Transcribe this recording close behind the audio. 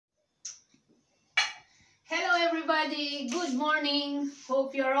Hello everybody, good morning.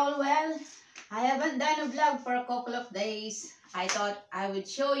 Hope you're all well. I haven't done a vlog for a couple of days. I thought I would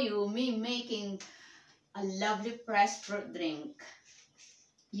show you me making a lovely fresh fruit drink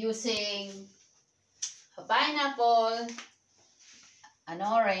using a pineapple, an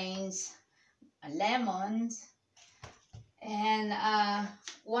orange, a lemon, and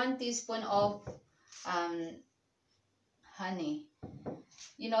 1 teaspoon of honey.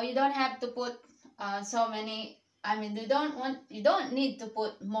 You don't have to put so many. You don't need to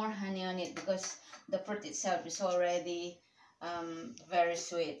put more honey on it because the fruit itself is already very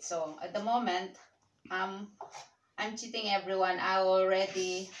sweet. So at the moment, I'm cheating everyone. I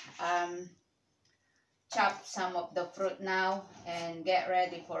already chopped some of the fruit now and get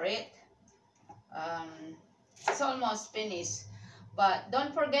ready for it. It's almost finished, but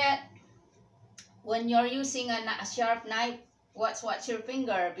don't forget, when you're using a sharp knife, watch your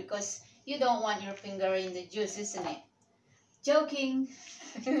finger, because you don't want your finger in the juice, isn't it? Joking.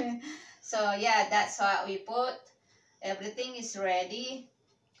 So yeah, that's what we put. Everything is ready,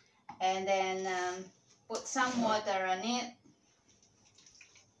 and then put some water on it.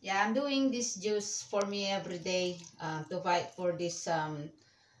 Yeah, I'm doing this juice for me every day to fight for this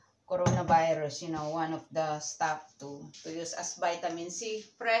coronavirus. One of the stuff to use as vitamin C,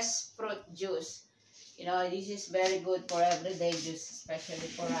 fresh fruit juice. This is very good for everyday juice, especially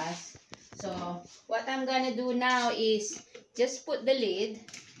for us. So what I'm gonna do now is just put the lid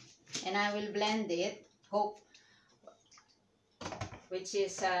and I will blend it, which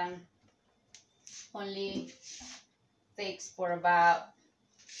is only takes for about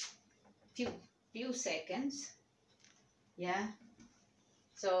few seconds. Yeah,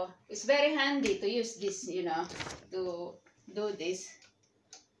 so it's very handy to use this, to do this.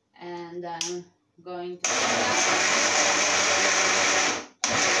 And going to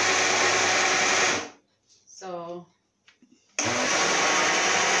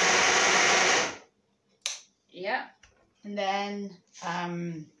yeah, and then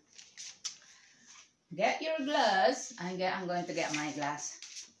get your glass. I'm going to get my glass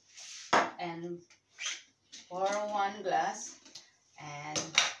and pour 1 glass, and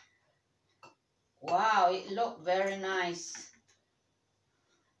wow, it looked very nice.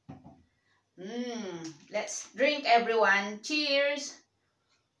 Let's drink, everyone. Cheers.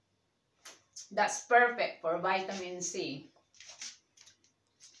 That's perfect for vitamin C.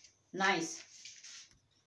 Nice.